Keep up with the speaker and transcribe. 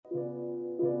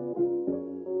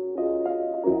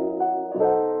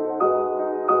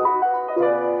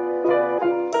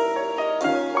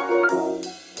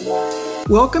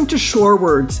Welcome to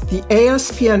Shorewords, the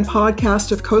ASPN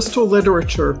podcast of coastal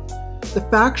literature, the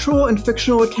factual and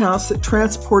fictional accounts that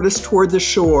transport us toward the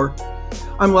shore.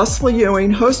 I'm Lesley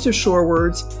Ewing, host of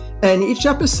Shorewords, and in each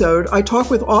episode I talk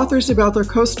with authors about their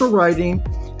coastal writing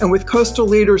and with coastal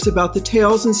leaders about the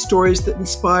tales and stories that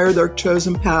inspire their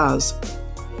chosen paths.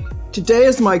 Today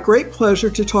is my great pleasure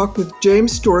to talk with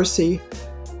James Dorsey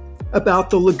about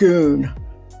the lagoon.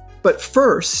 But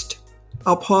first,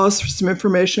 I'll pause for some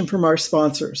information from our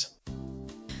sponsors.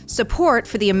 Support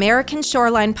for the American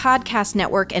Shoreline Podcast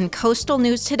Network and Coastal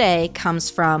News Today comes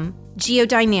from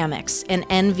Geodynamics, an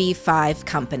NV5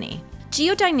 company.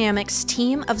 Geodynamics'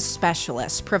 team of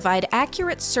specialists provide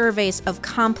accurate surveys of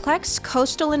complex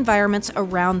coastal environments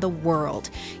around the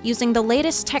world using the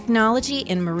latest technology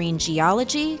in marine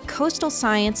geology, coastal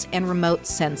science, and remote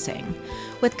sensing.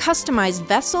 With customized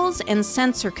vessels and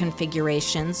sensor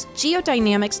configurations,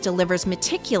 Geodynamics delivers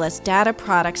meticulous data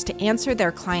products to answer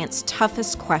their clients'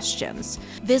 toughest questions.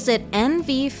 Visit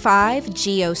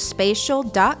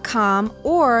nv5geospatial.com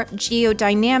or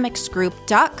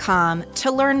geodynamicsgroup.com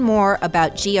to learn more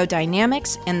about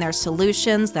geodynamics and their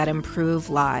solutions that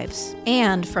improve lives.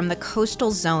 And from the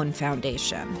Coastal Zone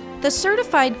Foundation. The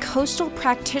Certified Coastal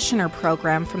Practitioner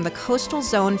program from the Coastal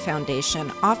Zone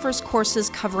Foundation offers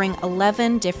courses covering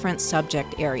 11 different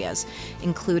subject areas,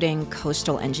 including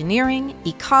coastal engineering,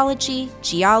 ecology,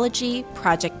 geology,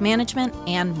 project management,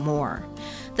 and more.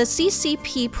 The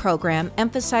CCP program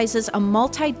emphasizes a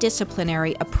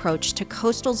multidisciplinary approach to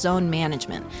coastal zone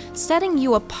management, setting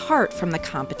you apart from the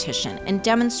competition and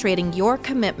demonstrating your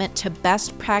commitment to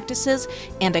best practices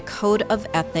and a code of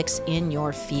ethics in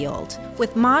your field.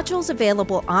 With modules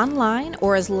available online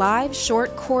or as live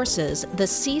short courses, the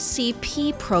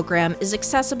CCP program is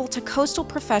accessible to coastal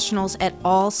professionals at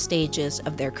all stages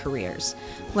of their careers.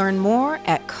 Learn more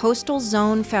at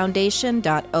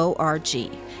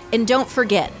coastalzonefoundation.org. And don't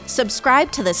forget,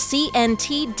 subscribe to the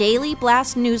CNT Daily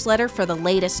Blast newsletter for the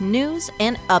latest news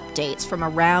and updates from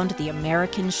around the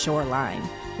American shoreline.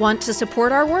 Want to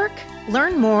support our work?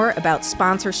 Learn more about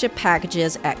sponsorship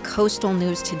packages at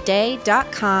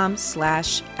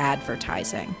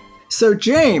coastalnewstoday.com/advertising. So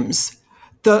James,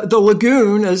 the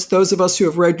lagoon, as those of us who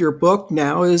have read your book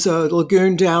now, is a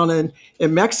lagoon down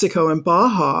in Mexico, in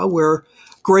Baja, where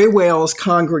gray whales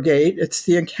congregate. It's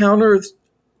the Encounters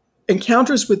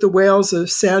with the Whales of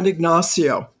San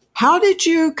Ignacio. How did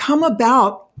you come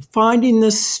about finding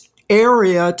this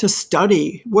area to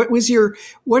study? What is your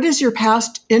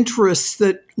past interests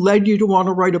that led you to want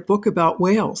to write a book about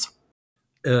whales?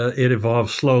 It evolved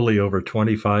slowly over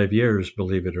 25 years,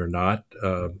 believe it or not.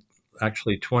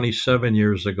 Actually, 27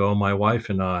 years ago, my wife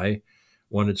and I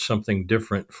wanted something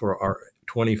different for our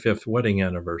 25th wedding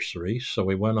anniversary. So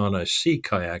we went on a sea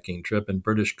kayaking trip in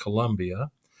British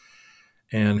Columbia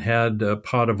and had a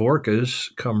pod of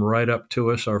orcas come right up to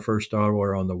us our first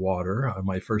hour on the water,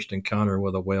 my first encounter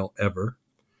with a whale ever.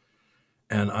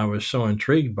 And I was so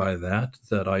intrigued by that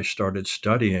I started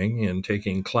studying and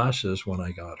taking classes when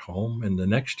I got home. And the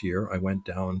next year I went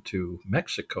down to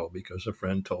Mexico because a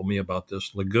friend told me about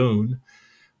this lagoon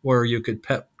where you could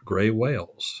pet gray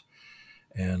whales.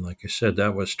 And like I said,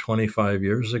 that was 25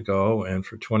 years ago. And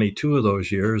for 22 of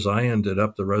those years, I ended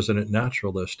up the resident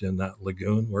naturalist in that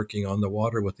lagoon working on the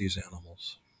water with these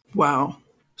animals. Wow.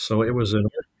 So it was an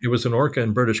orca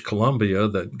in British Columbia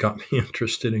that got me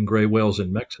interested in gray whales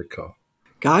in Mexico.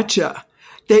 Gotcha.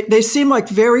 They seem like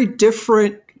very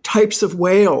different types of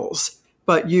whales,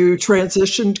 but you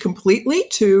transitioned completely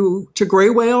to gray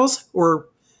whales or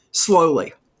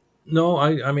slowly? No,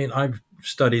 I mean, I've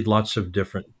studied lots of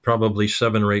different, probably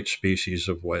 7 or 8 species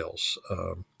of whales.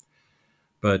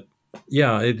 But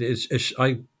yeah,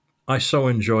 I so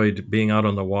enjoyed being out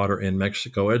on the water in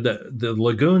Mexico. The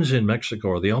lagoons in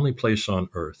Mexico are the only place on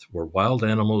Earth where wild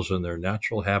animals in their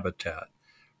natural habitat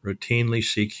routinely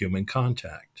seek human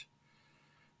contact.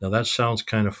 Now that sounds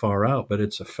kind of far out, but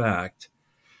it's a fact.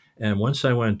 And once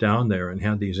I went down there and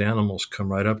had these animals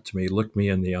come right up to me, look me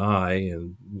in the eye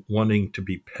and wanting to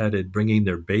be petted, bringing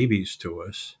their babies to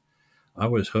us, I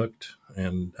was hooked.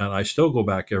 And I still go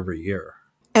back every year.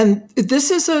 And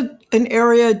this is an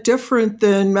area different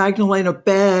than Magdalena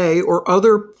Bay or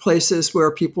other places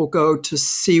where people go to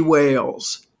see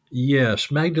whales. Yes,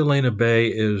 Magdalena Bay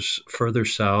is further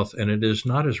south, and it is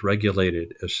not as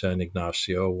regulated as San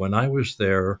Ignacio. When I was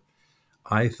there,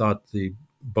 I thought the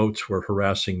boats were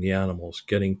harassing the animals,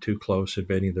 getting too close,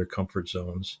 invading their comfort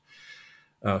zones.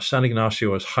 San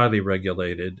Ignacio is highly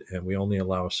regulated, and we only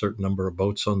allow a certain number of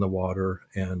boats on the water,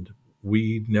 and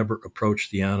we never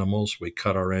approach the animals. We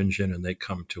cut our engine, and they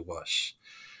come to us.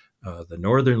 The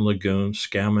northern lagoon,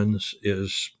 Scammons,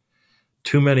 is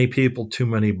Too many people, too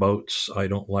many boats. I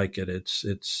don't like it.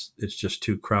 It's just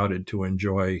too crowded to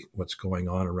enjoy what's going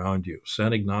on around you.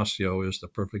 San Ignacio is the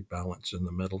perfect balance in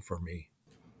the middle for me.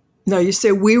 Now you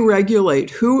say we regulate.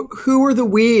 Who are the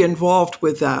we involved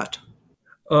with that?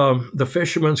 The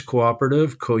Fishermen's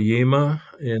Cooperative, Koyima,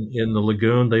 in the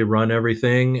lagoon, they run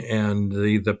everything, and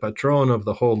the patron of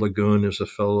the whole lagoon is a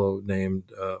fellow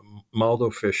named Maldo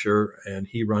Fisher, and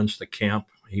he runs the camp.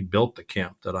 He built the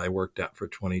camp that I worked at for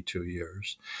 22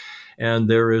 years. And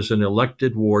there is an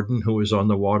elected warden who is on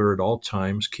the water at all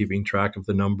times, keeping track of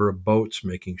the number of boats,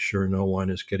 making sure no one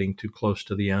is getting too close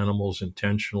to the animals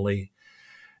intentionally.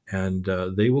 And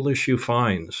they will issue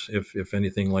fines if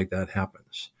anything like that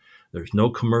happens. There's no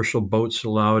commercial boats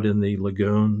allowed in the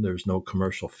lagoon. There's no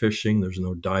commercial fishing. There's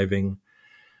no diving.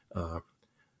 Uh,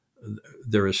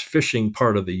 there is fishing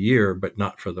part of the year, but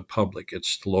not for the public.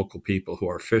 It's the local people who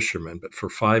are fishermen. But for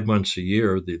 5 months a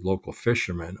year, the local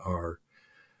fishermen are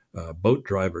boat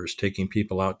drivers taking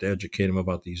people out to educate them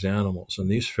about these animals. And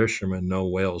these fishermen know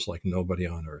whales like nobody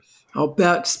on earth. I'll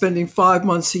bet spending 5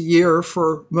 months a year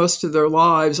for most of their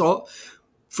lives,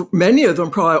 for many of them,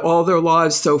 probably all their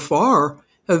lives so far,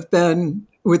 have been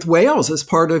with whales as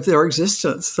part of their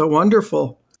existence. So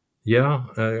wonderful. Yeah,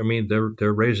 I mean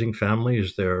they're raising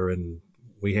families there, and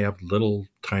we have little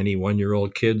tiny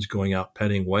 1-year-old kids going out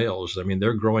petting whales. I mean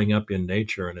they're growing up in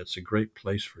nature, and it's a great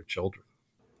place for children.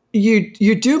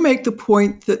 You do make the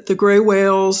point that the gray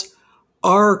whales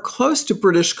are close to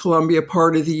British Columbia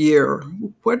part of the year.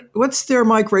 What's their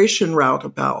migration route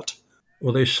about?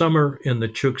 Well, they summer in the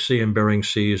Chukchi and Bering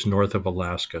Seas north of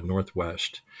Alaska,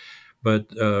 northwest.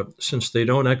 But since they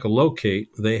don't echolocate,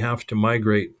 they have to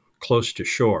migrate close to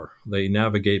shore. They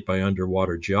navigate by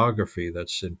underwater geography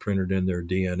that's imprinted in their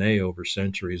DNA over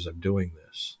centuries of doing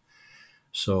this.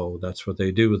 So that's what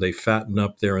they do. They fatten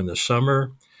up there in the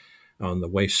summer. On the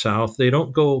way south, they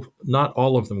don't go. Not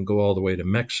all of them go all the way to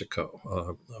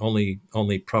Mexico. Only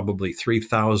probably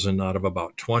 3,000 out of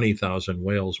about 20,000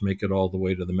 whales make it all the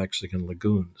way to the Mexican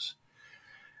lagoons,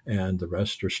 and the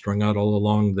rest are strung out all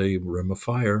along the Rim of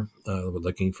Fire,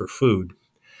 looking for food.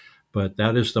 But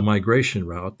that is the migration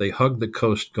route. They hug the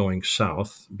coast going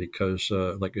south because,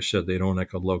 like I said, they don't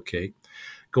echolocate.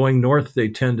 Going north, they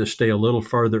tend to stay a little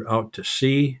farther out to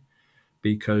sea,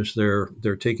 because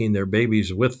they're taking their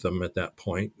babies with them at that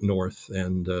point north,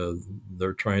 and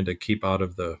they're trying to keep out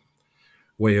of the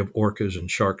way of orcas and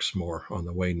sharks more on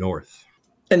the way north.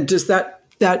 And does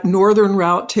that northern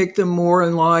route take them more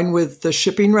in line with the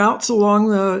shipping routes along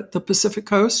the Pacific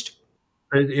coast?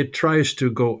 It tries to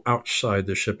go outside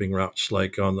the shipping routes,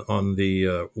 like on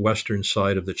the western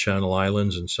side of the Channel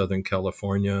Islands in Southern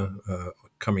California.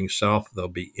 Coming south, they'll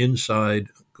be inside.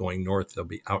 Going north, they'll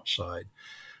be outside.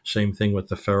 Same thing with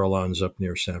the Farallones up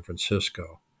near San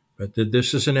Francisco. But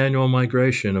this is an annual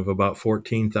migration of about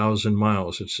 14,000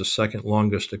 miles. It's the second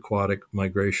longest aquatic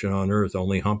migration on Earth.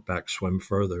 Only humpbacks swim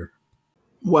further.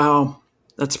 Wow,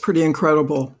 that's pretty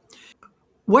incredible.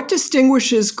 What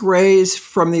distinguishes grays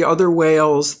from the other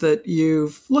whales that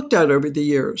you've looked at over the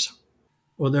years?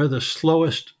 Well, they're the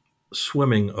slowest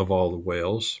swimming of all the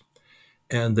whales,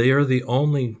 and they are the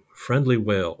only friendly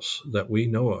whales that we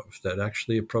know of that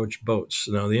actually approach boats.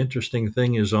 Now, the interesting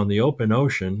thing is on the open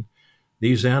ocean,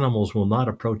 these animals will not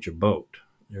approach a boat.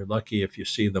 You're lucky if you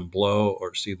see them blow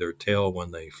or see their tail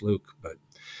when they fluke. But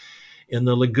in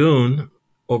the lagoon,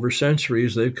 over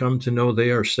centuries, they've come to know they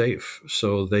are safe,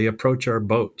 so they approach our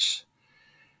boats.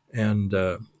 And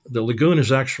the lagoon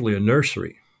is actually a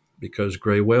nursery, because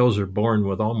gray whales are born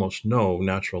with almost no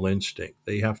natural instinct.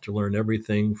 They have to learn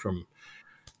everything from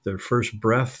their first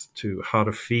breath to how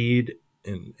to feed,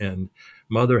 and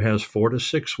mother has 4 to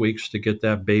 6 weeks to get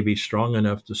that baby strong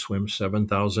enough to swim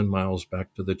 7,000 miles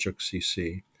back to the Chukchi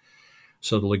Sea.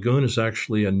 So the lagoon is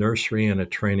actually a nursery and a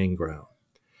training ground.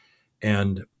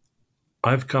 And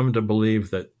I've come to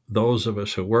believe that those of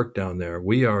us who work down there,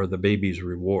 we are the baby's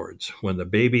rewards. When the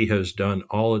baby has done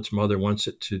all its mother wants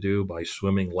it to do by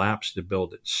swimming laps to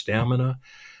build its stamina,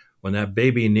 when that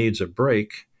baby needs a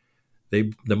break,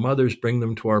 the mothers bring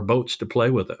them to our boats to play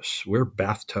with us. We're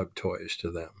bathtub toys to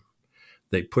them.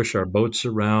 They push our boats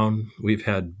around. We've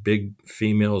had big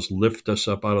females lift us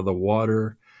up out of the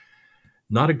water.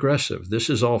 Not aggressive. This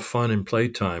is all fun and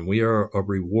playtime. We are a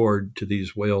reward to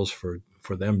these whales for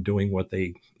them doing what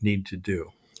they need to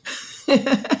do.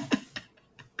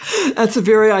 That's a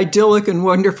very idyllic and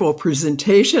wonderful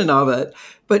presentation of it.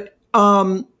 But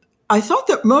I thought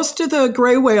that most of the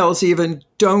gray whales even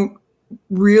don't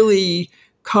really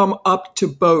come up to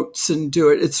boats and do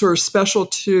it. It's sort of special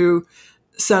to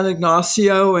San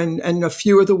Ignacio and a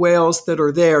few of the whales that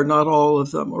are there, not all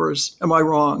of them. Or am I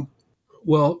wrong?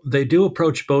 Well, they do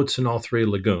approach boats in all three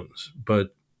lagoons,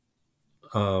 but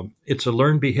it's a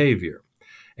learned behavior,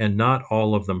 and not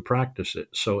all of them practice it.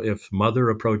 So if mother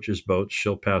approaches boats,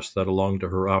 she'll pass that along to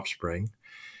her offspring.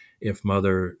 If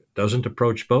mother doesn't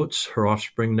approach boats, her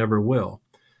offspring never will.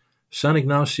 San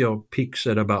Ignacio peaks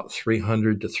at about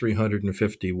 300 to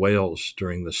 350 whales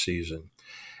during the season.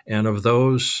 And of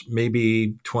those,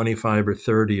 maybe 25 or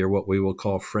 30 are what we will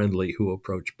call friendly who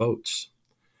approach boats.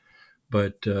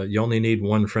 But you only need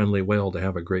one friendly whale to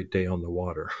have a great day on the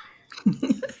water.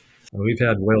 We've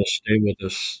had whales stay with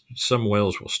us. Some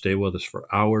whales will stay with us for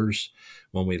hours.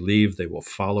 When we leave, they will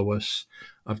follow us.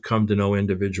 I've come to know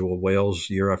individual whales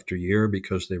year after year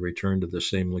because they return to the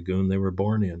same lagoon they were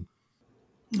born in.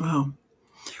 Wow.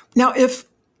 Now, if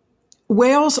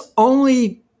whales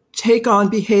only take on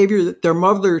behavior that their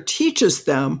mother teaches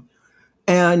them,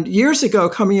 and years ago,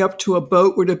 coming up to a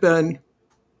boat would have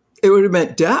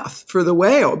meant death for the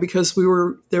whale because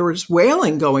there was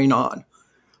whaling going on.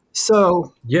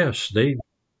 So Yes,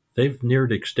 they've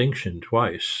neared extinction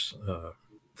twice.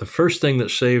 The first thing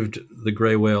that saved the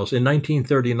gray whales in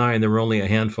 1939, there were only a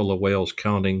handful of whales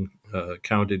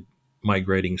counted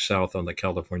migrating south on the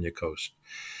California coast,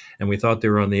 and we thought they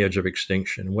were on the edge of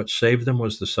extinction. What saved them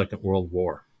was the Second World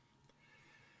War.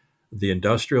 The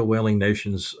industrial whaling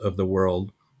nations of the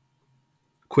world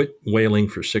quit whaling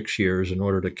for 6 years in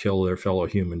order to kill their fellow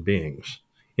human beings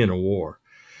in a war.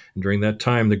 And during that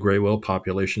time, the gray whale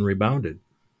population rebounded.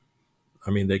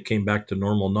 I mean, they came back to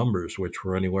normal numbers, which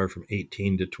were anywhere from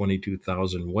 18 to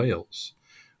 22,000 whales.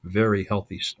 Very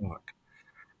healthy stock.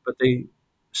 But as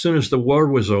soon as the war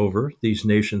was over, these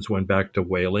nations went back to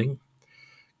whaling.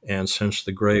 And since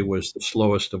the gray was the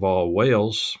slowest of all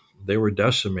whales, they were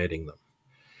decimating them.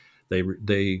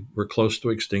 They were close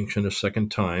to extinction a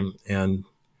second time. And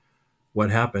what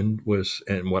happened was,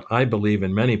 and what I believe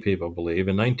and many people believe,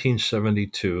 in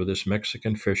 1972, this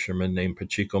Mexican fisherman named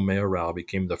Pachico Mayoral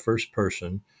became the first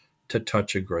person to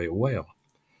touch a gray whale.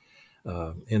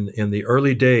 In the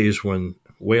early days when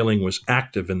whaling was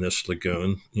active in this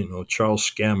lagoon, Charles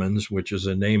Scammons, which is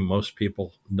a name most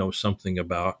people know something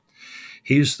about,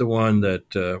 he's the one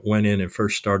that went in and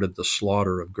first started the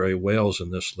slaughter of gray whales in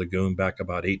this lagoon back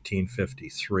about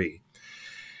 1853.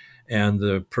 And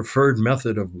the preferred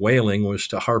method of whaling was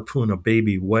to harpoon a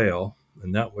baby whale,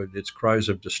 and its cries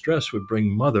of distress would bring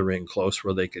mother in close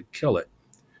where they could kill it.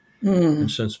 And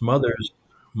since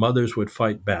mothers would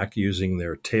fight back using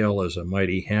their tail as a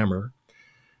mighty hammer,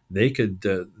 they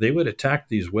would attack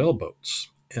these whaleboats.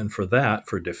 And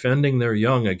for defending their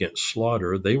young against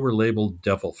slaughter, they were labeled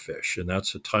devilfish, and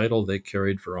that's a title they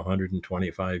carried for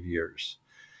 125 years.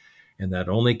 And that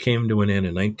only came to an end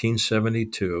in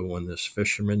 1972 when this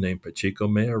fisherman named Pachico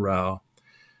Mayoral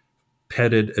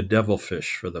petted a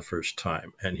devilfish for the first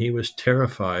time. And he was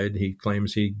terrified. He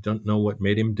claims he don't know what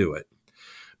made him do it.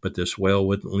 But this whale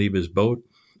wouldn't leave his boat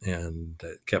and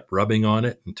kept rubbing on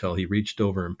it until he reached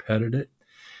over and petted it.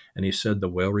 And he said the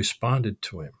whale responded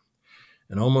to him.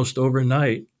 And almost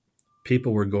overnight,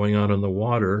 people were going out on the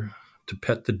water to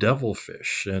pet the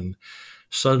devilfish. And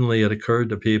suddenly it occurred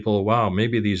to people, wow,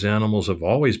 maybe these animals have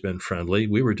always been friendly.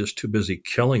 We were just too busy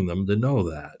killing them to know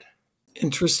that.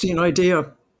 Interesting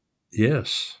idea.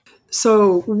 Yes.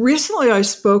 So recently I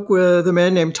spoke with a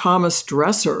man named Thomas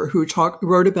Dresser who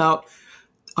wrote about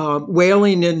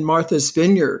whaling in Martha's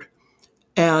Vineyard.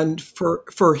 And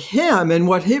for him and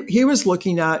what he was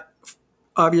looking at,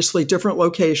 obviously different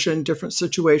location, different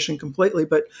situation completely,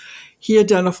 but he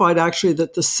identified actually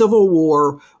that the Civil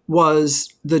War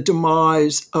was the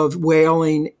demise of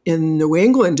whaling in New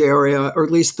England area, or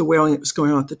at least the whaling that was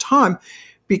going on at the time,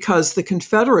 because the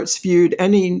Confederates viewed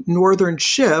any northern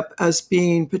ship as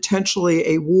being potentially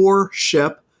a war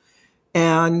ship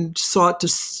and sought to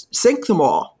sink them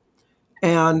all.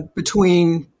 And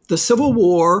between the Civil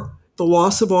War, the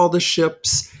loss of all the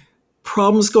ships,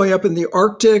 problems going up in the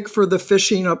Arctic for the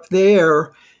fishing up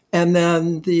there, and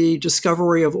then the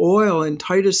discovery of oil in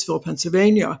Titusville,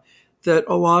 Pennsylvania, that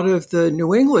a lot of the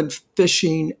New England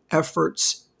fishing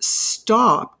efforts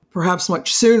stopped, perhaps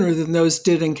much sooner than those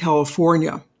did in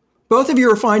California. Both of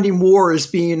you are finding war as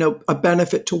being a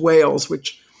benefit to whales,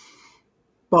 which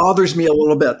bothers me a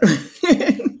little bit.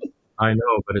 I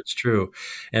know, but it's true.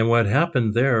 And what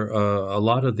happened there, a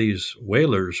lot of these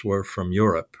whalers were from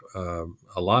Europe.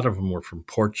 A lot of them were from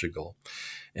Portugal.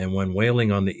 And when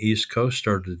whaling on the East Coast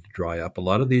started to dry up, a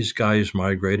lot of these guys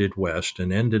migrated west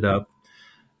and ended up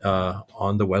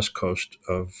on the west coast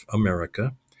of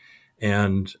America.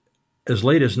 And as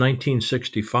late as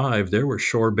 1965, there were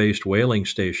shore-based whaling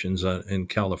stations in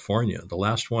California. The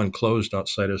last one closed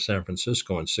outside of San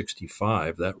Francisco in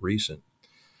 65, that recent.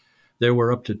 there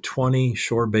were up to 20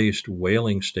 shore-based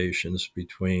whaling stations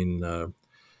between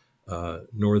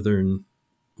northern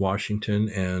Washington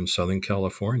and Southern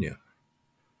California.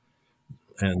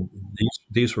 And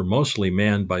these were mostly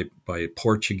manned by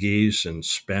Portuguese and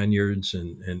Spaniards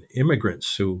and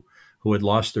immigrants who had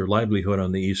lost their livelihood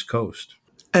on the East Coast.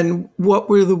 And what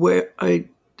were the whale? I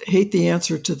hate the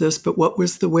answer to this, but what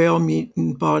was the whale meat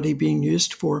and body being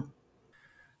used for?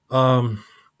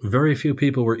 Very few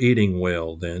people were eating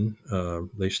whale then.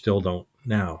 They still don't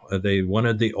now. They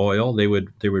wanted the oil. They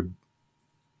would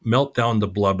melt down the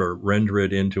blubber, render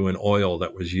it into an oil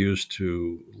that was used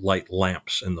to light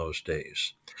lamps in those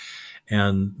days.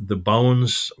 And the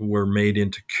bones were made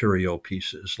into curio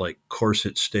pieces like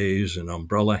corset stays and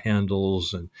umbrella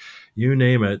handles and you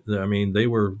name it. I mean, they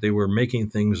were making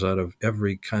things out of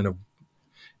every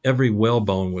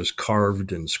whalebone was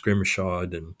carved and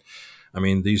scrimshawed. And I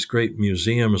mean, these great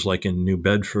museums like in New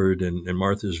Bedford and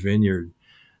Martha's Vineyard,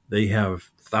 they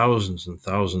have thousands and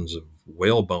thousands of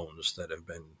whale bones that have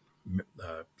been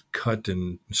cut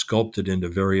and sculpted into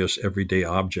various everyday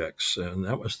objects. And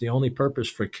that was the only purpose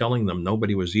for killing them.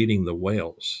 Nobody was eating the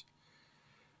whales.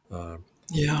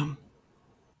 Yeah.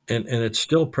 And it's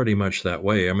still pretty much that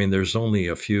way. I mean, there's only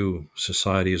a few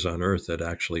societies on Earth that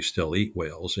actually still eat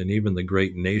whales. And even the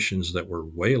great nations that were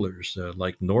whalers,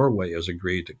 like Norway, has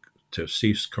agreed to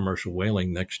cease commercial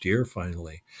whaling next year,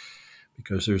 finally,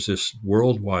 because there's this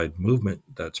worldwide movement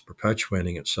that's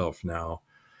perpetuating itself now.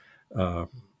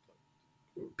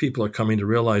 People are coming to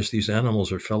realize these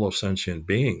animals are fellow sentient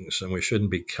beings and we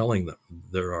shouldn't be killing them.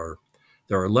 There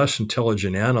are less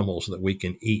intelligent animals that we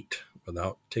can eat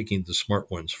without taking the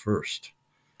smart ones first.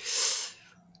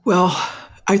 Well,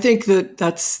 I think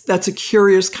that's a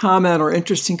curious comment or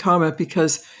interesting comment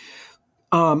because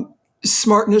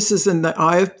smartness is in the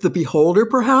eye of the beholder,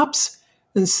 perhaps,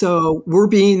 and so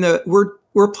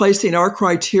we're placing our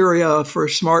criteria for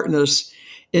smartness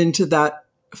into that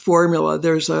formula.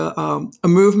 There's a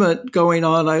movement going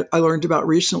on I learned about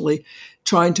recently,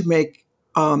 trying to make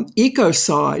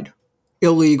ecocide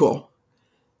illegal.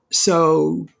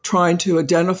 So trying to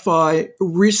identify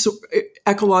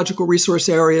ecological resource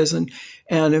areas and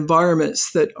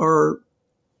environments that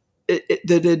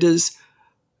that it is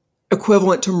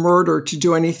equivalent to murder to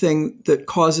do anything that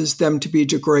causes them to be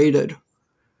degraded.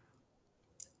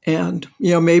 And,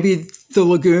 maybe the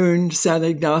lagoon, San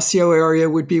Ignacio area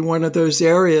would be one of those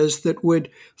areas that would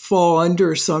fall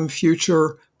under some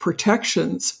future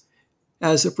protections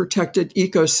as a protected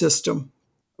ecosystem.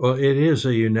 Well, it is a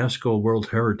UNESCO World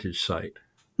Heritage Site.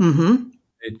 Mm-hmm.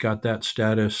 It got that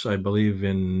status, I believe,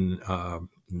 in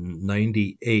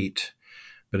 98,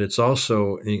 but it's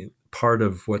also part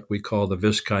of what we call the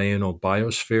Vizcaíno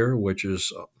Biosphere, which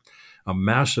is a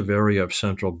massive area of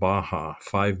central Baja,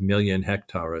 5 million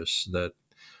hectares that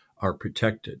are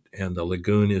protected, and the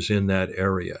lagoon is in that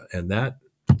area. And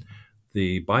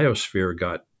the biosphere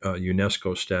got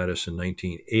UNESCO status in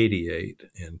 1988,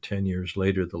 and 10 years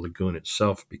later, the lagoon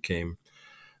itself became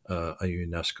a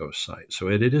UNESCO site. So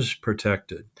it is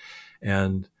protected.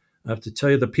 And I have to tell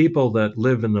you, the people that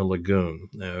live in the lagoon,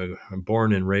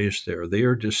 born and raised there, they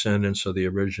are descendants of the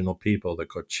original people, the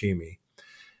Cochimi.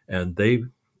 And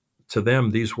to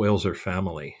them, these whales are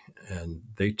family, and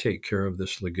they take care of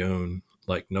this lagoon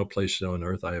like no place on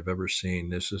Earth I have ever seen.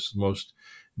 This is the most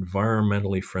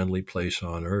environmentally friendly place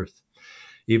on Earth.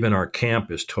 Even our camp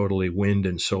is totally wind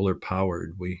and solar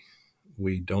powered.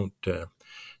 We don't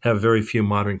have very few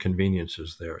modern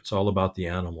conveniences there. It's all about the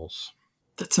animals.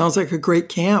 That sounds like a great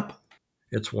camp.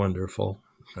 It's wonderful.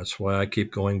 That's why I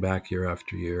keep going back year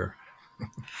after year.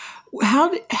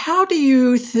 How do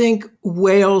you think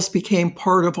whales became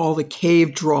part of all the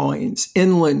cave drawings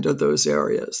inland of those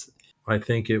areas? I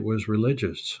think it was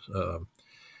religious.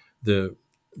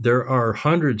 There are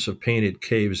hundreds of painted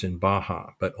caves in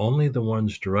Baja, but only the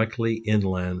ones directly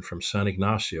inland from San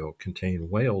Ignacio contain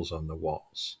whales on the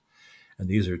walls. And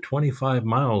these are 25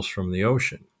 miles from the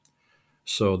ocean.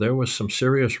 So there was some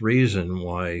serious reason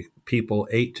why people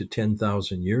 8 to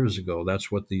 10,000 years ago,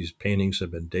 that's what these paintings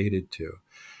have been dated to.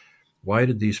 Why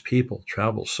did these people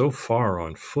travel so far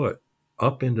on foot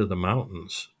up into the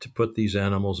mountains to put these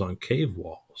animals on cave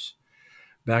walls?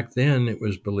 Back then, it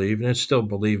was believed, and it's still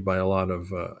believed by a lot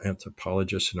of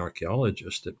anthropologists and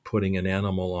archaeologists, that putting an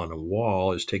animal on a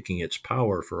wall is taking its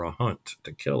power for a hunt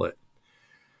to kill it.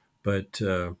 But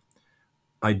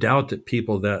I doubt that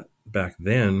people that back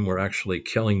then were actually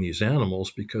killing these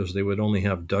animals, because they would only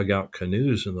have dugout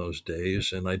canoes in those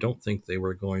days, and I don't think they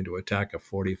were going to attack a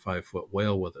 45-foot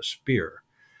whale with a spear.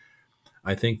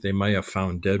 I think they may have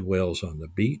found dead whales on the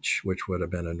beach, which would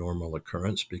have been a normal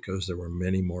occurrence because there were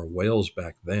many more whales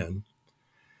back then.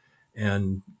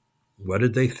 And what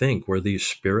did they think? Were these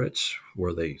spirits?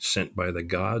 Were they sent by the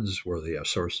gods? Were they a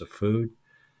source of food?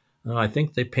 I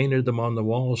think they painted them on the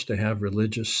walls to have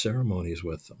religious ceremonies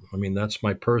with them. I mean, that's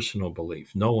my personal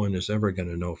belief. No one is ever going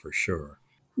to know for sure.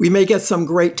 We may get some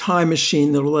great time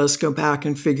machine that'll let us go back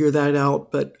and figure that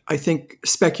out, but I think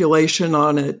speculation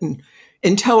on it and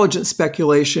intelligent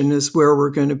speculation is where we're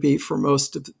going to be for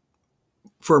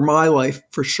my life,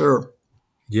 for sure.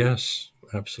 Yes,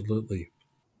 absolutely.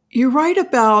 You write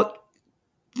about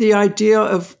the idea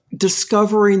of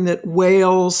discovering that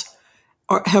whales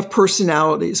have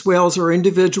personalities. Whales are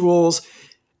individuals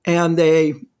and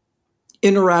they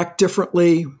interact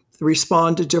differently,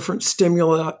 respond to different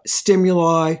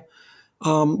stimuli.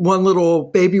 One little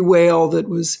baby whale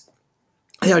that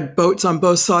had boats on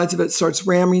both sides of it starts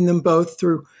ramming them both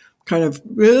through, kind of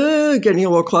getting a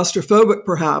little claustrophobic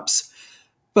perhaps.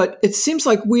 But it seems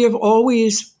like we have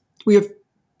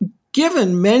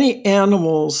given many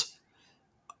animals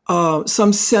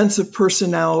some sense of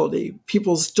personality.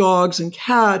 People's dogs and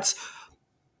cats,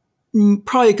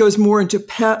 probably goes more into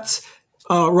pets,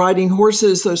 riding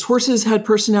horses. Those horses had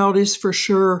personalities for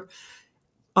sure.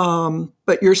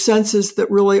 But your sense is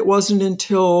that really it wasn't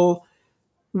until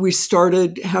we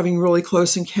started having really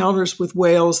close encounters with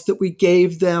whales that we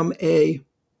gave them a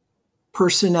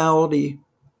personality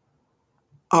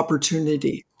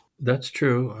opportunity. That's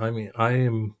true. I mean, I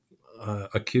am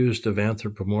accused of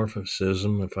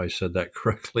anthropomorphism, if I said that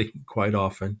correctly, quite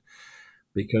often,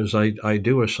 because I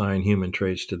do assign human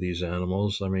traits to these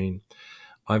animals. I mean,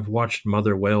 I've watched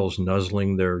mother whales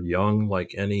nuzzling their young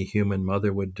like any human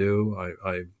mother would do.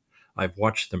 I've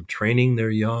watched them training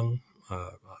their young.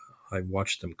 I've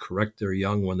watched them correct their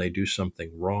young when they do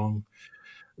something wrong.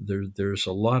 There's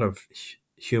a lot of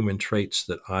human traits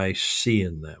that I see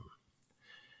in them.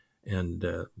 And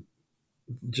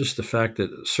just the fact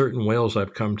that certain whales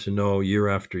I've come to know year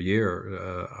after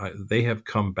year, they have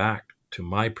come back to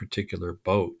my particular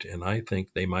boat, and I think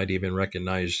they might even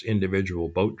recognize individual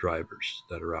boat drivers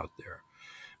that are out there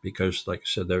because, like I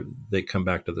said, they come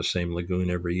back to the same lagoon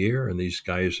every year, and these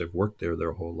guys have worked there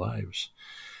their whole lives.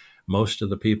 Most of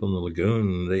the people in the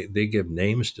lagoon, they give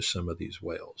names to some of these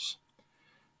whales.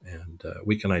 And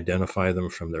we can identify them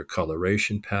from their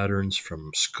coloration patterns,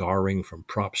 from scarring, from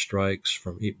prop strikes,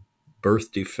 from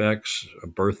birth defects,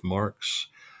 birthmarks,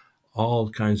 all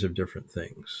kinds of different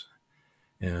things.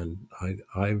 And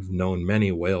I've known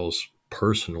many whales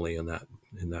personally in that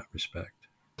respect.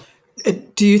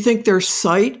 Do you think their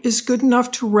sight is good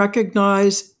enough to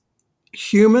recognize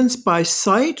humans by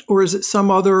sight, or is it some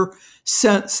other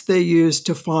sense they use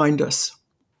to find us?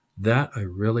 That I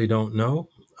really don't know.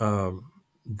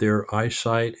 Their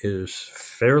eyesight is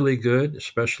fairly good,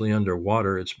 especially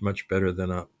underwater. It's much better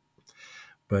than up.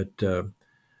 But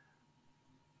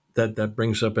that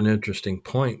brings up an interesting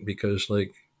point because,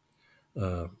 like,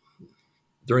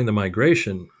 during the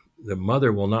migration, the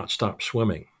mother will not stop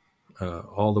swimming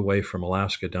all the way from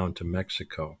Alaska down to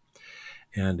Mexico.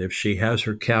 And if she has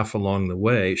her calf along the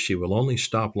way, she will only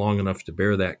stop long enough to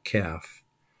bear that calf.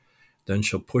 Then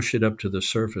she'll push it up to the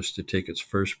surface to take its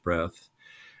first breath.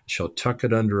 She'll tuck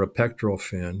it under a pectoral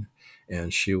fin,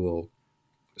 and she will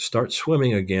start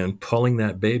swimming again, pulling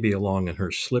that baby along in her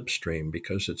slipstream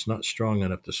because it's not strong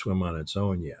enough to swim on its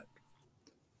own yet.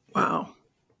 Wow.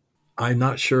 I'm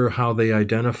not sure how they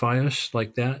identify us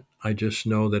like that. I just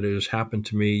know that it has happened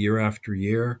to me year after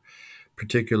year.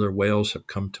 Particular whales have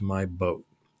come to my boat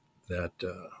that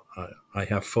I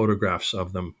have photographs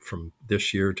of them from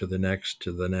this year to the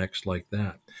next like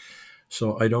that.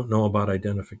 So I don't know about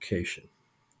identification.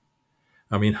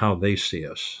 I mean, how they see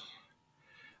us.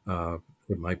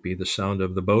 It might be the sound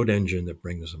of the boat engine that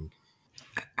brings them.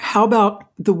 How about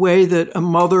the way that a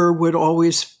mother would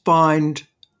always find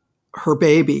her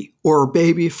baby or a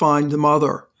baby find the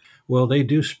mother? Well, they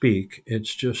do speak.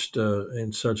 It's just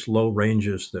in such low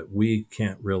ranges that we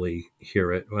can't really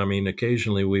hear it. I mean,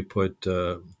 occasionally we put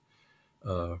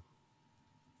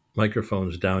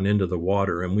microphones down into the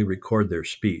water and we record their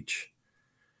speech.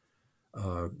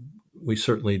 We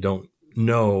certainly don't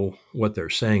know what they're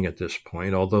saying at this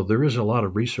point, although there is a lot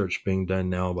of research being done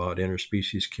now about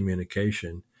interspecies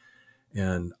communication.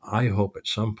 And I hope at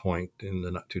some point in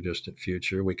the not too distant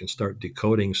future, we can start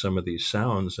decoding some of these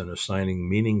sounds and assigning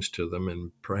meanings to them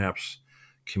and perhaps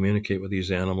communicate with these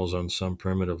animals on some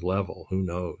primitive level. Who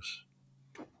knows?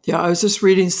 Yeah, I was just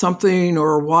reading something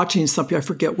or watching something, I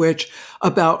forget which,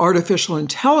 about artificial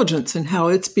intelligence and how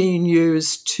it's being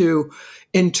used to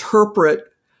interpret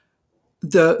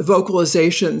the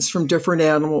vocalizations from different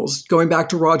animals, going back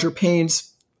to Roger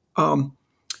Payne's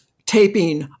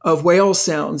taping of whale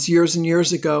sounds years and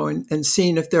years ago and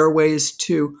seeing if there are ways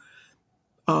to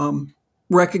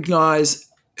recognize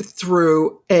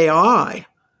through AI.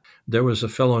 There was a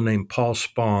fellow named Paul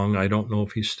Spong. I don't know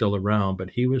if he's still around,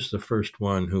 but he was the first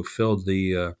one who filled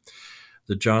the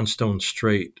Johnstone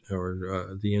Strait,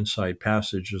 or the Inside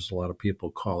Passage, as a lot of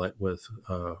people call it, with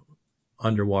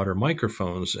underwater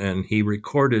microphones, and he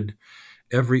recorded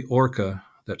every orca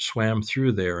that swam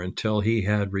through there until he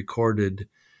had recorded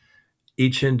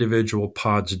each individual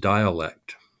pod's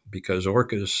dialect, because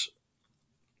orcas,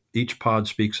 each pod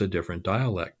speaks a different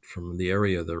dialect from the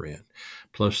area they're in.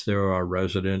 Plus, there are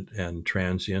resident and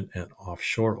transient and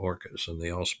offshore orcas, and they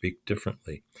all speak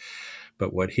differently.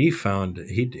 But what he found,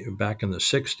 back in the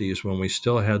 60s, when we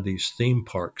still had these theme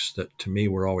parks that to me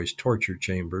were always torture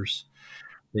chambers,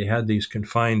 they had these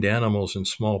confined animals in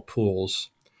small pools.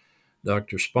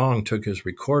 Dr. Spong took his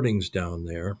recordings down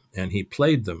there and he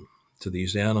played them to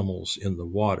these animals in the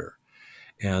water.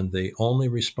 And they only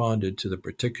responded to the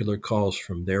particular calls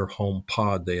from their home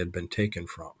pod they had been taken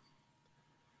from.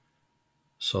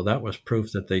 So that was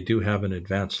proof that they do have an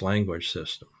advanced language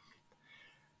system.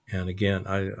 And again,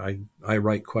 I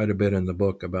write quite a bit in the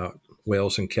book about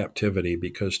whales in captivity,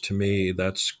 because to me,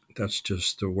 that's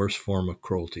just the worst form of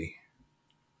cruelty.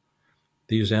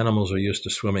 These animals are used to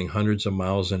swimming hundreds of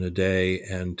miles in a day,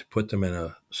 and to put them in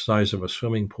a size of a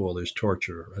swimming pool is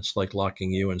torture. It's like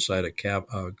locking you inside a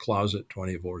closet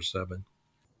 24/7.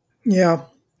 Yeah,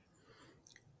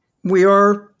 we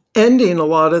are ending a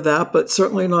lot of that, but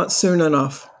certainly not soon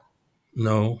enough.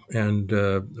 No, and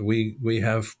we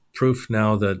have proof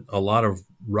now that a lot of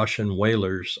Russian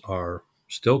whalers are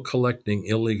still collecting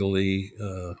illegally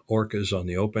orcas on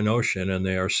the open ocean, and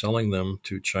they are selling them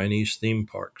to Chinese theme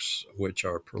parks, which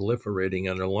are proliferating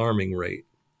at an alarming rate.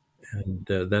 And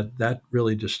that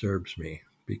really disturbs me,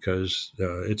 because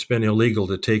it's been illegal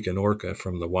to take an orca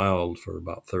from the wild for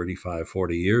about 35,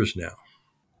 40 years now.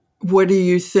 What do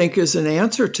you think is an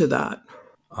answer to that?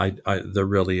 There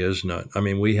really is none. I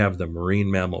mean, we have the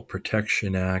Marine Mammal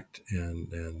Protection Act,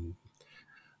 and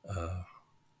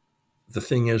the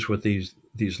thing is, with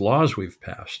these laws we've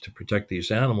passed to protect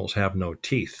these animals have no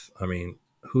teeth. I mean,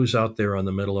 who's out there on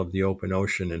the middle of the open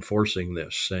ocean enforcing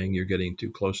this, saying you're getting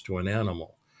too close to an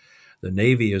animal? The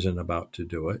Navy isn't about to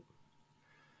do it.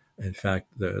 In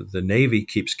fact, the Navy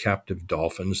keeps captive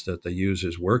dolphins that they use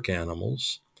as work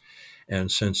animals.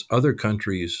 And since other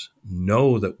countries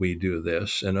know that we do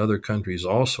this, and other countries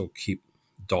also keep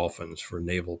dolphins for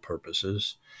naval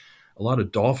purposes, a lot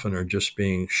of dolphin are just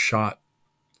being shot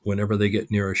whenever they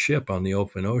get near a ship on the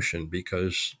open ocean,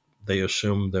 because they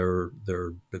assume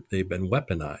they've been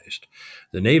weaponized.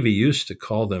 The Navy used to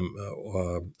call them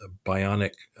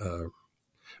bionic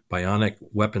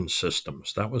weapon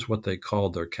systems. That was what they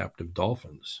called their captive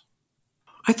dolphins.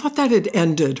 I thought that had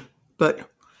ended, but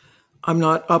I'm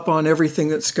not up on everything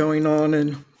that's going on.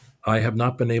 And I have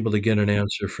not been able to get an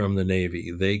answer from the Navy.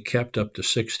 They kept up to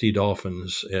 60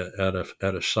 dolphins at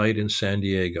a site in San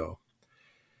Diego.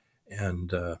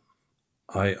 And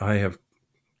I have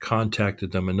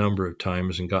contacted them a number of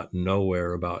times and gotten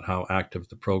nowhere about how active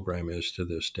the program is to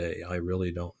this day. I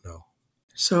really don't know.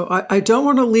 so I don't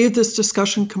want to leave this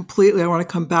discussion completely. I want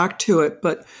to come back to it,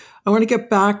 but I want to get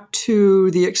back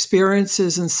to the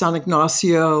experiences in San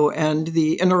Ignacio and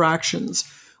the interactions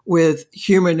with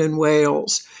human and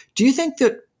whales. Do you think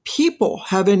that people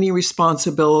have any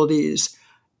responsibilities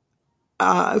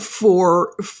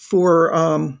for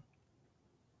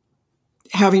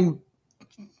having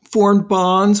formed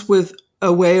bonds with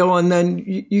a whale, and then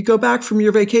you go back from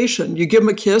your vacation, you give them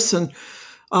a kiss, and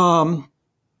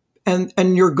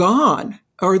you're gone?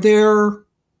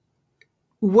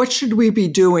 What should we be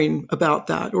doing about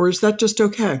that, or is that just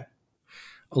okay?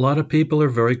 A lot of people are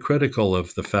very critical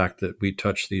of the fact that we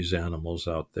touch these animals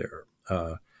out there.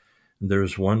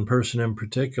 There's one person in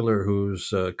particular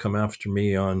who's come after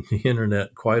me on the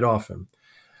internet quite often.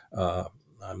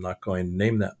 I'm not going to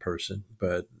name that person,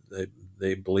 but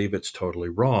they believe it's totally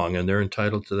wrong, and they're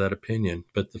entitled to that opinion.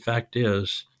 But the fact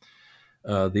is,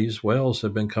 these whales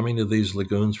have been coming to these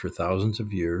lagoons for thousands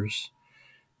of years,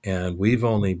 and we've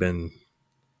only been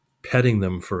petting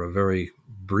them for a very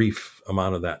brief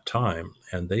amount of that time,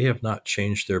 and they have not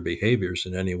changed their behaviors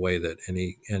in any way that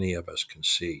any of us can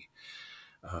see.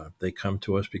 They come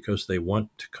to us because they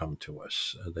want to come to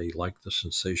us. They like the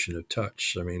sensation of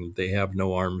touch. I mean, they have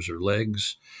no arms or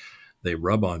legs. They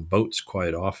rub on boats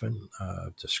quite often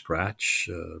to scratch.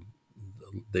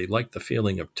 They like the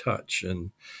feeling of touch,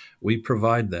 and we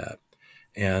provide that.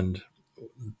 And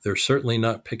they're certainly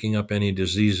not picking up any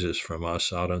diseases from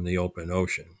us out on the open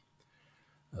ocean.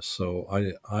 So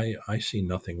I see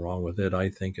nothing wrong with it. I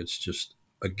think it's just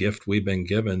a gift we've been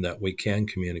given that we can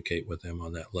communicate with them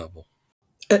on that level.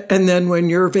 And then when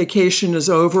your vacation is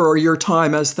over or your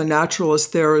time as the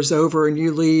naturalist there is over and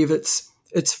you leave, it's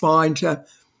fine to,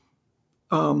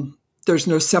 there's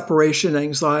no separation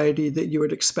anxiety that you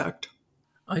would expect.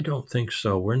 I don't think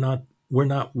so. We're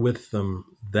not with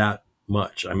them that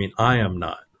much. I mean, I am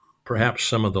not. Perhaps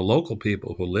some of the local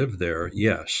people who live there,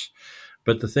 yes.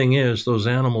 But the thing is, those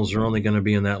animals are only going to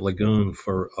be in that lagoon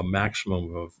for a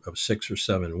maximum of 6 or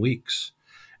 7 weeks.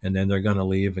 And then they're going to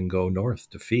leave and go north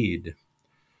to feed.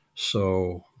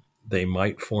 So they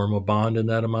might form a bond in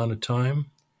that amount of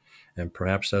time. And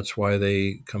perhaps that's why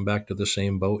they come back to the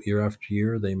same boat year after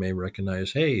year. They may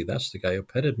recognize, hey, that's the guy who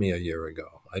petted me a year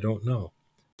ago. I don't know.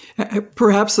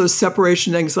 Perhaps those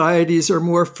separation anxieties are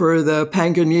more for the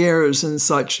panganiers and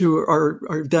such who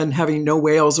are then having no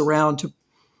whales around to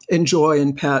enjoy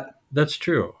and pet. That's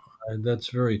true. That's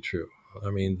very true. I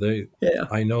mean, Yeah.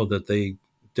 I know that they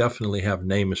definitely have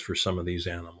names for some of these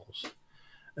animals,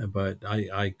 but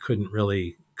I couldn't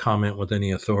really comment with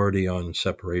any authority on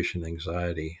separation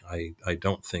anxiety. I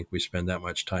don't think we spend that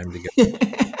much time together.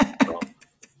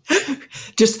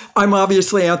 Just, I'm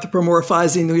obviously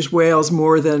anthropomorphizing these whales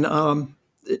more than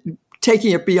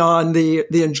taking it beyond the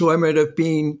enjoyment of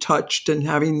being touched and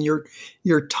having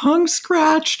your tongue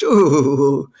scratched.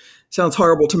 Ooh, sounds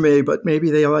horrible to me, but maybe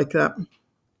they like that.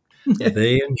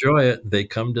 They enjoy it. They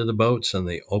come to the boats and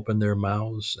they open their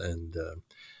mouths. And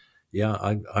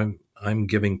yeah, I'm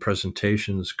giving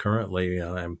presentations currently.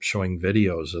 And I'm showing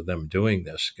videos of them doing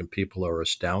this, and people are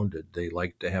astounded. They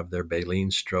like to have their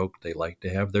baleen stroked. They like to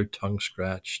have their tongue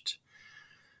scratched.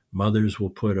 Mothers will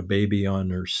put a baby on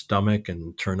her stomach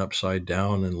and turn upside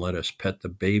down and let us pet the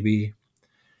baby.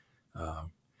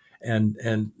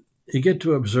 And you get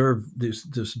to observe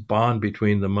this bond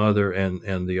between the mother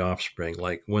and the offspring.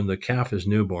 Like when the calf is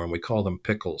newborn, we call them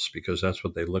pickles because that's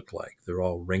what they look like. They're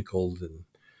all wrinkled and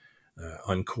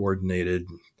uncoordinated.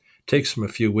 It takes them a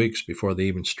few weeks before they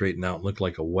even straighten out and look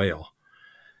like a whale.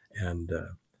 And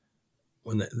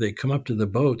when they come up to the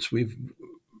boats,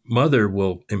 mother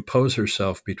will impose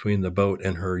herself between the boat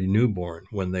and her newborn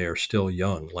when they are still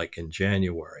young, like in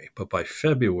January. But by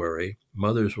February,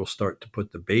 mothers will start to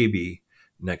put the baby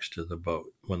next to the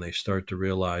boat when they start to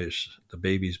realize the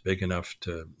baby's big enough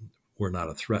to, we're not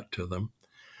a threat to them.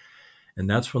 And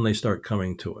that's when they start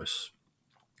coming to us.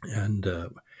 And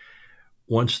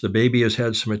once the baby has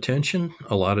had some attention,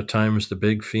 a lot of times the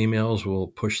big females will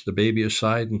push the baby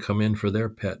aside and come in for their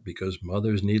pet because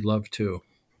mothers need love too.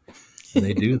 And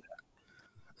they do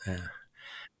that.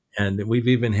 And we've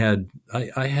even had,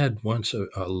 I had once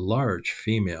a large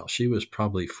female. She was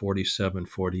probably 47,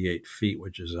 48 feet,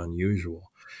 which is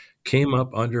unusual. Came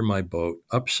up under my boat,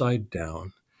 upside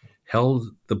down,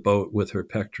 held the boat with her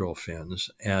pectoral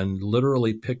fins, and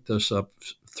literally picked us up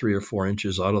 3 or 4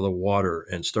 inches out of the water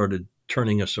and started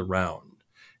turning us around,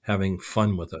 having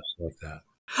fun with us like that.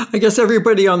 I guess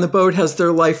everybody on the boat has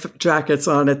their life jackets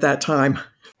on at that time.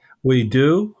 We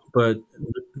do, but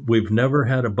we've never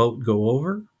had a boat go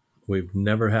over. We've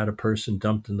never had a person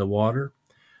dumped in the water.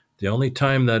 The only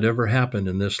time that ever happened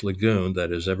in this lagoon that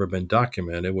has ever been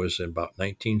documented was in about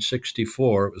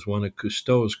 1964. It was one of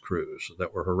Cousteau's crews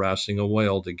that were harassing a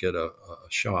whale to get a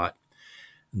shot,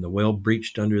 and the whale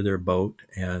breached under their boat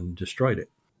and destroyed it.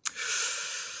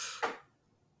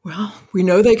 Well, we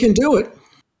know they can do it.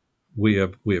 We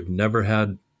have never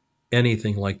had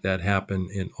anything like that happen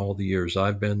in all the years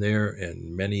I've been there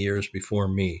and many years before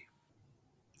me.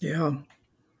 Yeah.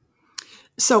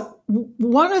 So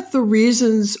one of the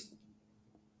reasons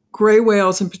gray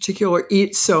whales in particular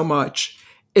eat so much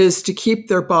is to keep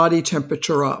their body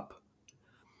temperature up.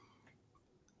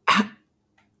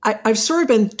 I've sort of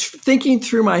been thinking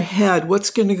through my head what's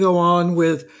going to go on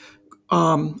with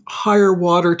higher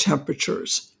water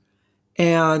temperatures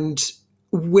and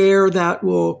where that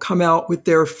will come out with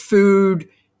their food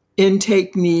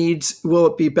intake needs. Will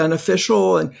it be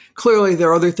beneficial? And clearly there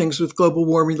are other things with global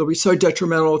warming that will be so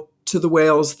detrimental to the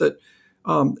whales that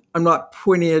I'm not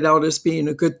pointing it out as being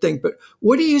a good thing. But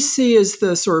what do you see as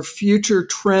the sort of future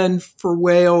trend for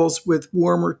whales with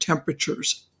warmer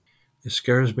temperatures? It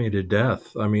scares me to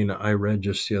death. I mean, I read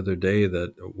just the other day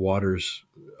that waters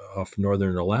off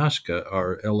northern Alaska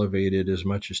are elevated as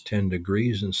much as 10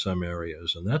 degrees in some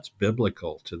areas, and that's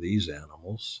biblical to these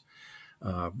animals.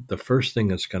 The first thing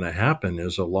that's going to happen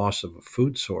is a loss of a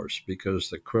food source because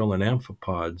the krill and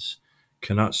amphipods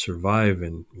cannot survive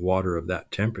in water of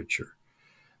that temperature.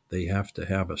 They have to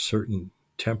have a certain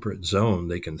temperate zone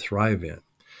they can thrive in.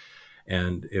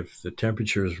 And if the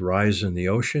temperatures rise in the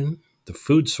ocean, the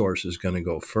food source is going to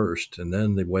go first, and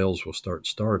then the whales will start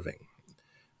starving.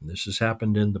 And this has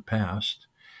happened in the past,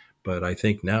 but I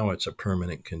think now it's a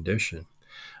permanent condition.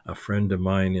 A friend of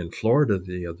mine in Florida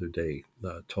the other day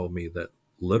told me that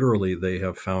literally they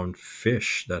have found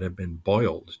fish that have been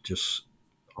boiled just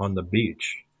on the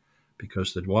beach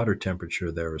because the water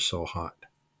temperature there is so hot.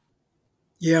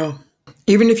 Yeah.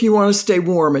 Even if you want to stay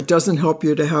warm, it doesn't help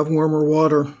you to have warmer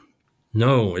water.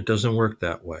 No, it doesn't work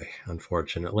that way,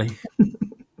 unfortunately.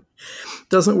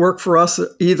 Doesn't work for us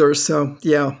either. So,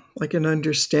 yeah, I can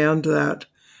understand that.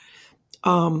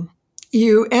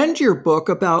 You end your book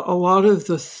about a lot of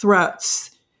the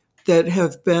threats that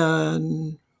have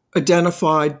been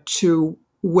identified to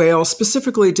whales,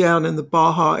 specifically down in the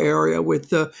Baja area with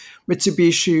the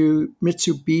Mitsubishi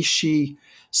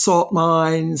salt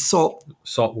mines,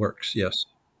 Salt works, yes.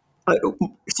 uh,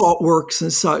 salt works,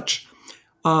 and such.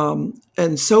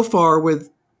 And so far, with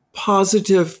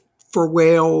positive for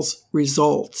whales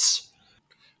results.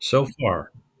 So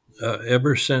far,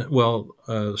 ever since,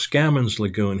 Scammons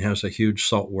Lagoon has a huge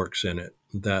salt works in it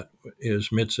that is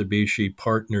Mitsubishi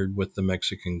partnered with the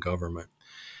Mexican government.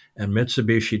 And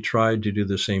Mitsubishi tried to do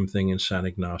the same thing in San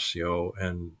Ignacio,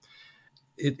 and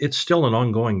it's still an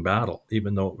ongoing battle,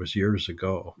 even though it was years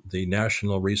ago. The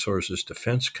National Resources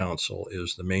Defense Council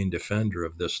is the main defender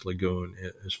of this lagoon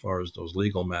as far as those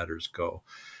legal matters go,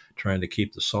 trying to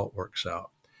keep the salt works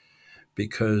out.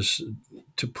 Because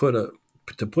to put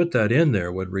that in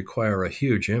there would require a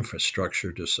huge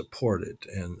infrastructure to support it,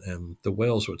 and the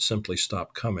whales would simply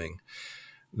stop coming.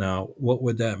 Now, what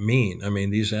would that mean? I mean,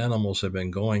 these animals have been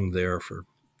going there for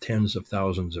tens of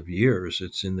thousands of years.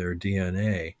 It's in their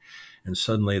DNA. And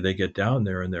suddenly they get down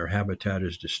there and their habitat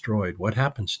is destroyed. What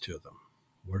happens to them?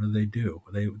 What do?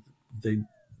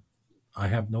 I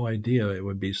have no idea. It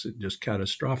would be just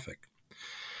catastrophic.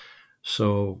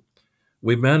 So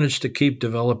we've managed to keep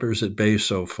developers at bay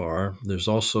so far. There's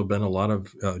also been a lot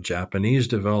of Japanese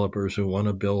developers who want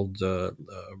to build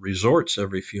resorts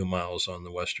every few miles on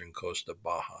the western coast of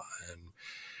Baja. And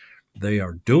they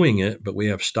are doing it, but we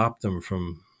have stopped them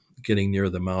from getting near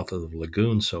the mouth of the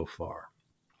lagoon so far.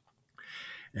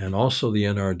 And also the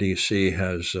NRDC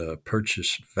has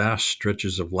purchased vast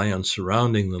stretches of land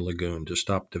surrounding the lagoon to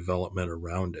stop development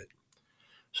around it.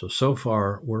 So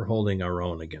far, we're holding our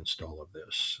own against all of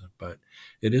this. But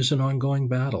it is an ongoing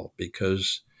battle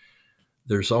because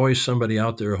there's always somebody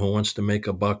out there who wants to make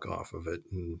a buck off of it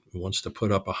and wants to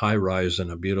put up a high rise in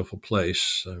a beautiful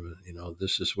place.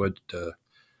 This is what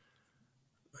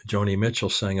Joni Mitchell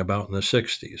sang about in the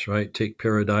 60s, right? Take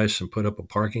paradise and put up a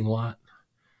parking lot.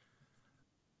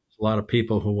 There's a lot of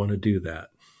people who want to do that.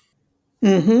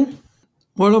 Mm-hmm.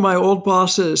 One of my old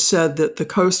bosses said that the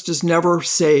coast is never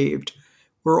saved.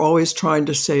 We're always trying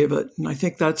to save it. And I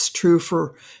think that's true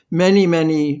for many,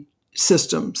 many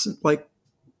systems, like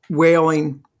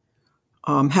whaling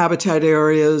habitat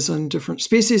areas and different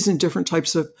species and different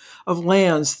types of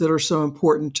lands that are so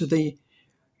important to the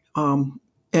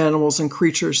animals and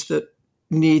creatures that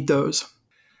need those.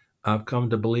 I've come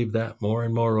to believe that more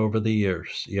and more over the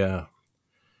years. Yeah.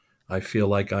 I feel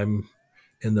like I'm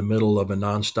in the middle of a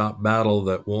nonstop battle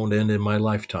that won't end in my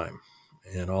lifetime.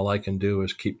 And all I can do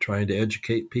is keep trying to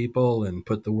educate people and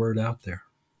put the word out there.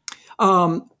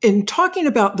 In talking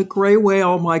about the gray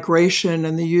whale migration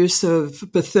and the use of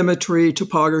bathymetry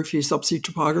topography, subsea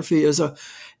topography as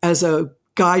a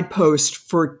guidepost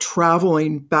for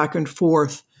traveling back and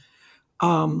forth,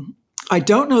 I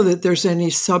don't know that there's any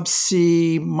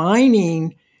subsea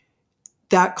mining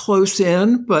that close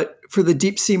in, but for the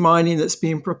deep sea mining that's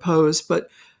being proposed, but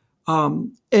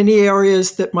any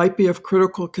areas that might be of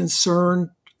critical concern,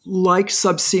 like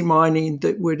subsea mining,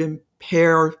 that would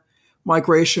impair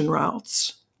migration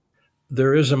routes.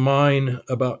 There is a mine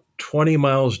about 20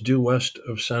 miles due west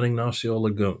of San Ignacio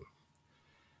Lagoon.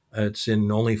 It's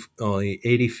in only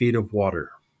 80 feet of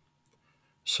water,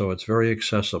 so it's very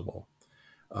accessible.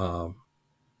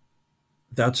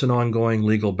 That's an ongoing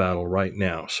legal battle right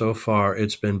now. So far,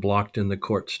 it's been blocked in the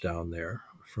courts down there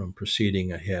from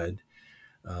proceeding ahead.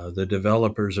 The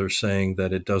developers are saying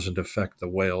that it doesn't affect the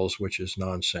whales, which is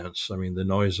nonsense. I mean, the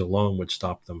noise alone would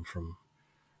stop them from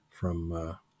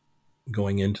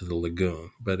going into the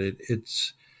lagoon. But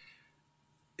it's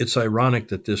ironic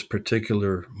that this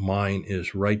particular mine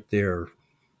is right there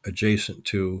adjacent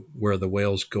to where the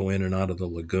whales go in and out of the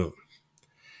lagoon.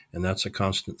 And that's a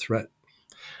constant threat.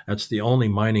 That's the only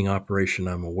mining operation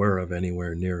I'm aware of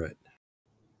anywhere near it.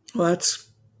 Well, that's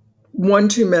one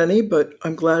too many, but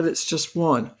I'm glad it's just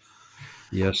one.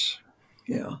 Yes.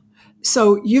 Yeah.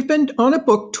 So you've been on a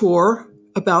book tour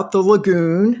about the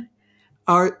lagoon.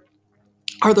 Are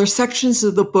there sections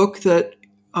of the book that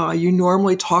you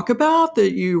normally talk about,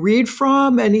 that you read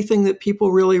from, anything that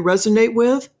people really resonate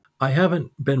with? I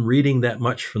haven't been reading that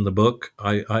much from the book.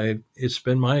 It's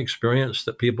been my experience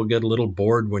that people get a little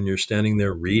bored when you're standing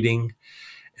there reading,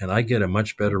 and I get a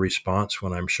much better response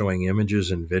when I'm showing images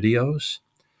and videos.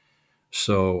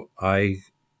 So I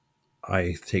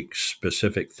take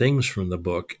specific things from the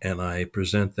book and I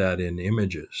present that in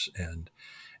images. And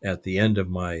at the end of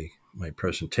my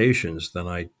presentations, then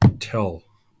I tell,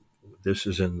 this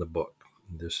is in the book.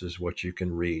 This is what you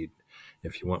can read.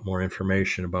 If you want more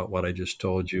information about what I just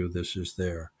told you, this is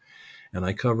there. And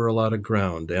I cover a lot of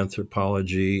ground: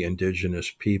 anthropology,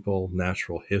 indigenous people,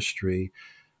 natural history,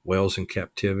 whales in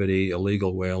captivity,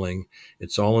 illegal whaling.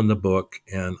 It's all in the book,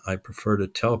 and I prefer to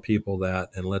tell people that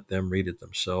and let them read it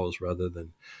themselves rather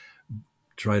than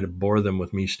try to bore them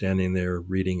with me standing there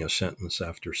reading a sentence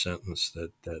after sentence.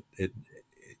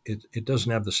 It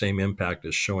doesn't have the same impact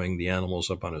as showing the animals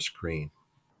up on a screen.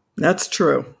 That's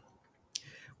true.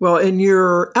 Well, in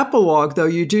your epilogue, though,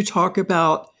 you do talk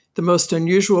about the most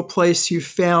unusual place you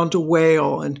found a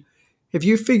whale. And have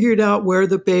you figured out where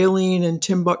the baleen in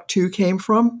Timbuktu came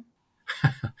from?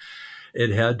 It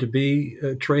had to be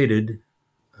traded.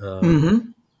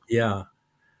 Mm-hmm. Yeah,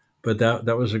 but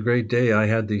that was a great day. I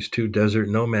had these two desert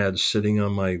nomads sitting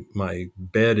on my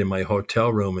bed in my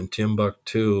hotel room in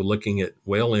Timbuktu, looking at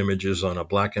whale images on a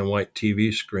black and white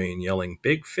TV screen, yelling,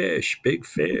 "Big fish, big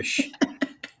fish."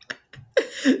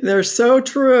 They're so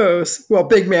true. Well,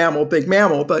 big mammal,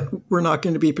 but we're not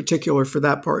going to be particular for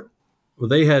that part. Well,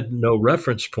 they had no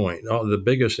reference point. Oh, the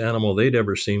biggest animal they'd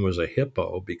ever seen was a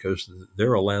hippo because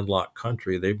they're a landlocked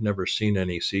country. They've never seen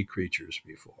any sea creatures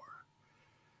before.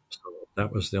 So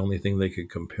that was the only thing they could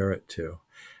compare it to.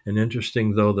 And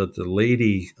interesting, though, that the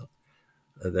lady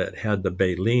that had the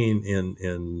baleen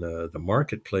in the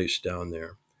marketplace down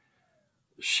there,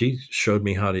 she showed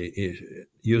me how to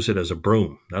use it as a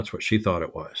broom. That's what she thought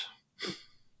it was.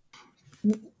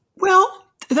 Well,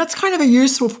 that's kind of a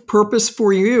useful purpose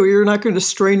for you. You're not going to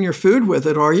strain your food with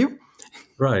it, are you?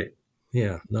 Right.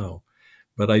 Yeah, no.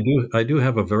 But I do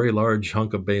have a very large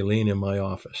hunk of baleen in my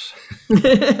office.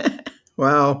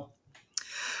 Wow.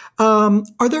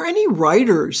 Are there any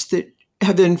writers that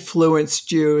have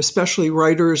influenced you, especially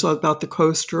writers about the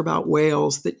coast or about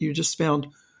whales, that you just found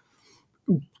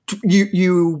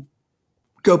you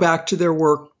go back to their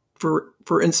work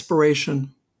for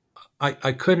inspiration?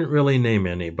 I couldn't really name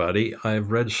anybody.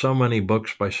 I've read so many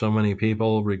books by so many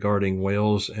people regarding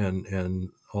whales and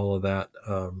all of that.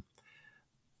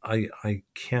 I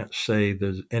can't say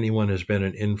that anyone has been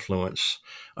an influence.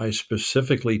 I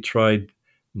specifically tried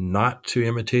not to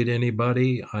imitate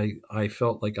anybody. I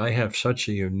felt like I have such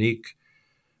a unique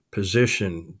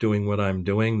position doing what I'm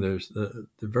doing. There's the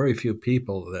very few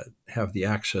people that have the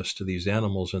access to these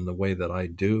animals in the way that I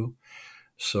do.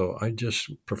 So I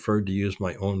just preferred to use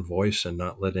my own voice and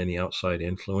not let any outside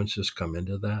influences come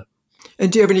into that.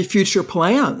 And do you have any future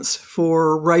plans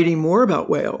for writing more about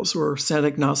whales or San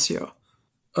Ignacio?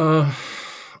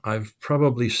 I've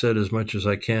probably said as much as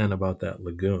I can about that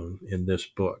lagoon in this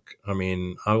book. I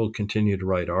mean, I will continue to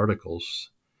write articles,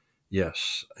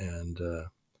 yes, and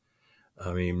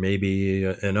I mean, maybe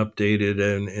an updated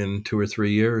in 2 or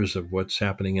 3 years of what's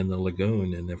happening in the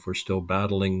lagoon, and if we're still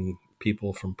battling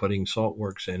people from putting salt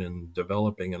works in and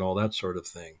developing and all that sort of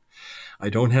thing. I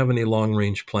don't have any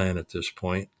long-range plan at this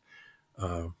point,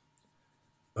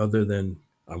 other than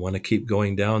I want to keep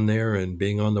going down there and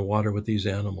being on the water with these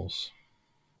animals.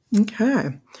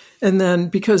 Okay. And then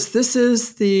because this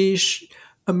is the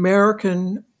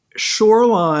American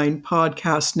Shoreline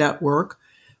Podcast Network,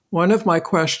 one of my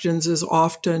questions is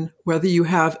often whether you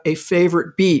have a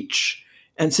favorite beach.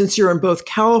 And since you're in both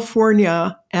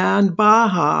California and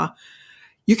Baja,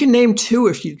 you can name two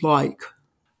if you'd like.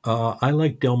 I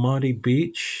like Del Monte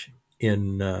Beach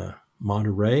in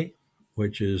Monterey,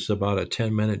 which is about a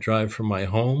 10-minute drive from my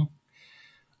home.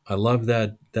 I love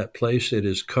that place. It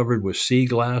is covered with sea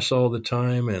glass all the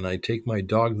time, and I take my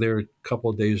dog there a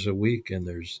couple of days a week, and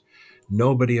there's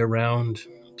nobody around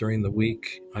during the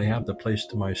week. I have the place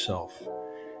to myself,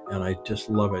 and I just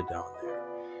love it down there.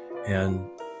 And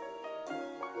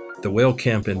the whale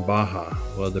camp in Baja,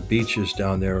 well, the beaches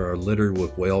down there are littered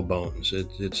with whale bones.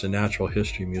 It's a natural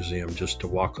history museum just to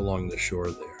walk along the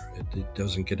shore there. It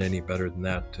doesn't get any better than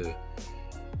that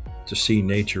to see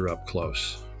nature up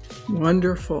close.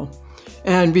 Wonderful.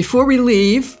 And before we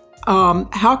leave,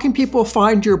 how can people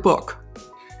find your book?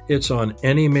 It's on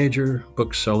any major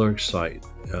bookseller site.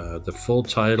 The full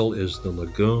title is The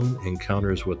Lagoon: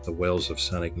 Encounters with the Whales of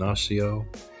San Ignacio.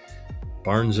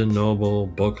 Barnes & Noble,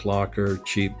 Book Locker,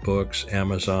 Cheap Books,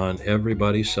 Amazon,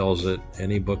 everybody sells it.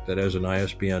 Any book that has an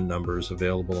ISBN number is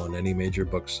available on any major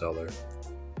bookseller.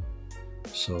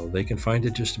 So they can find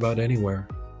it just about anywhere.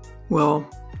 Well,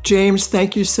 James,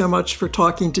 thank you so much for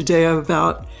talking today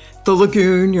about The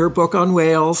Lagoon, your book on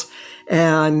whales.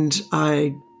 And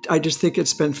I just think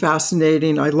it's been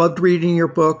fascinating. I loved reading your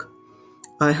book.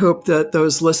 I hope that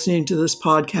those listening to this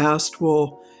podcast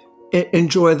will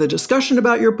enjoy the discussion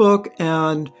about your book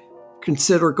and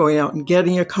consider going out and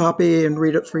getting a copy and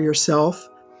read it for yourself.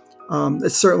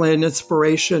 It's certainly an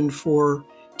inspiration for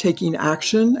taking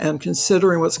action and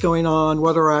considering what's going on,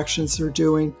 what our actions are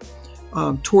doing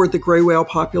toward the gray whale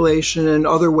population and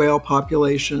other whale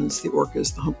populations, the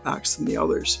orcas, the humpbacks, and the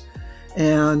others.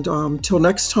 And till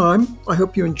next time, I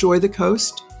hope you enjoy the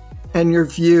coast and your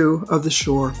view of the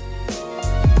shore.